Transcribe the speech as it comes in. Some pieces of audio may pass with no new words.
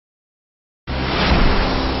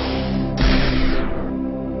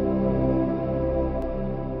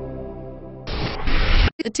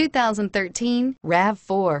2013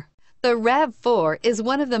 RAV4. The RAV4 is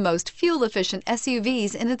one of the most fuel-efficient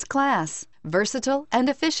SUVs in its class. Versatile and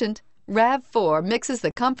efficient, RAV4 mixes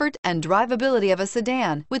the comfort and drivability of a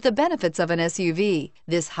sedan with the benefits of an SUV.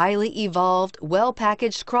 This highly evolved,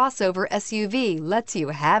 well-packaged crossover SUV lets you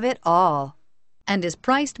have it all and is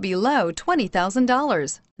priced below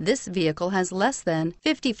 $20,000. This vehicle has less than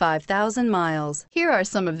 55,000 miles. Here are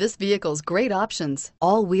some of this vehicle's great options: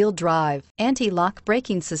 all-wheel drive, anti-lock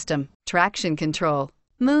braking system, traction control,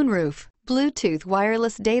 moonroof, Bluetooth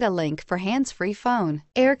wireless data link for hands-free phone,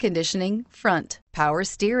 air conditioning, front, power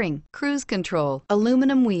steering, cruise control,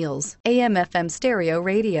 aluminum wheels, AM/FM stereo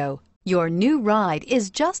radio. Your new ride is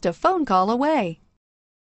just a phone call away.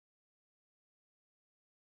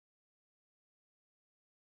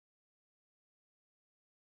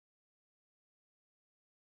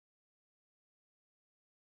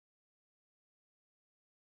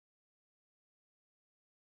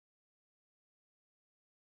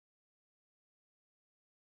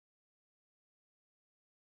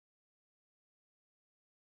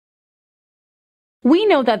 We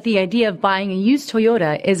know that the idea of buying a used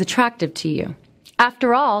Toyota is attractive to you.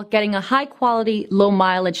 After all, getting a high-quality,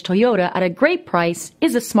 low-mileage Toyota at a great price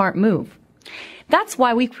is a smart move. That's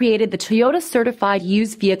why we created the Toyota Certified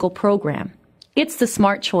Used Vehicle Program. It's the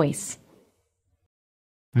smart choice.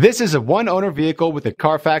 This is a one-owner vehicle with a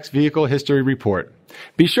Carfax Vehicle History Report.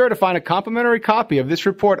 Be sure to find a complimentary copy of this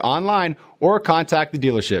report online or contact the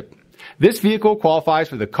dealership. This vehicle qualifies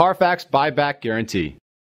for the Carfax Buyback Guarantee.